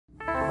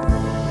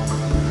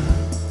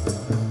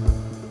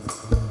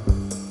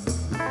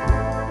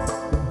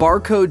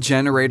Barcode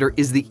Generator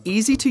is the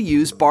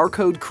easy-to-use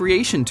barcode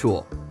creation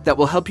tool that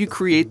will help you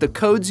create the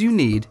codes you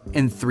need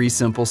in 3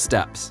 simple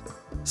steps.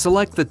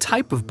 Select the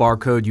type of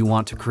barcode you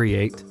want to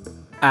create,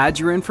 add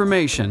your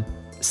information,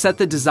 set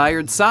the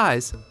desired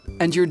size,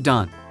 and you're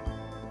done.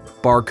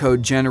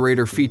 Barcode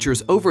Generator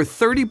features over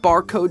 30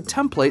 barcode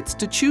templates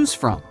to choose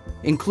from,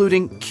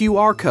 including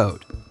QR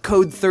code,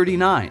 code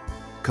 39,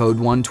 code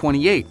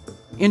 128,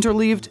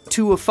 Interleaved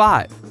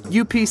 205,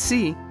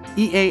 UPC,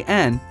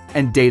 EAN,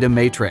 and data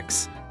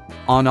matrix.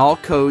 On all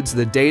codes,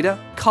 the data,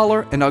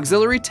 color, and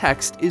auxiliary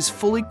text is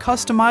fully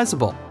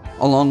customizable,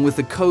 along with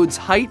the code's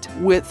height,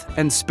 width,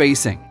 and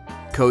spacing.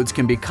 Codes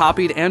can be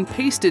copied and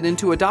pasted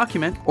into a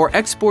document or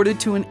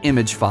exported to an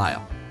image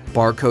file.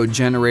 Barcode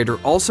Generator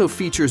also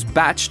features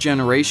batch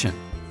generation.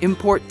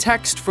 Import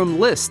text from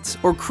lists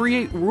or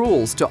create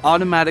rules to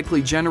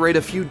automatically generate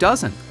a few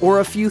dozen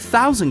or a few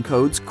thousand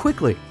codes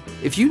quickly.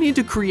 If you need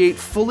to create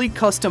fully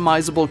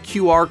customizable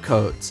QR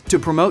codes to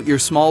promote your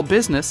small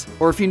business,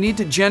 or if you need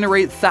to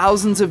generate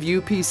thousands of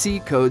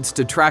UPC codes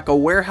to track a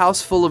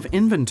warehouse full of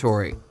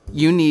inventory,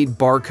 you need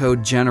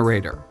Barcode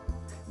Generator.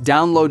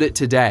 Download it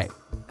today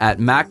at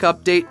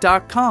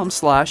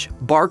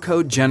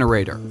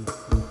macupdate.com/barcodegenerator.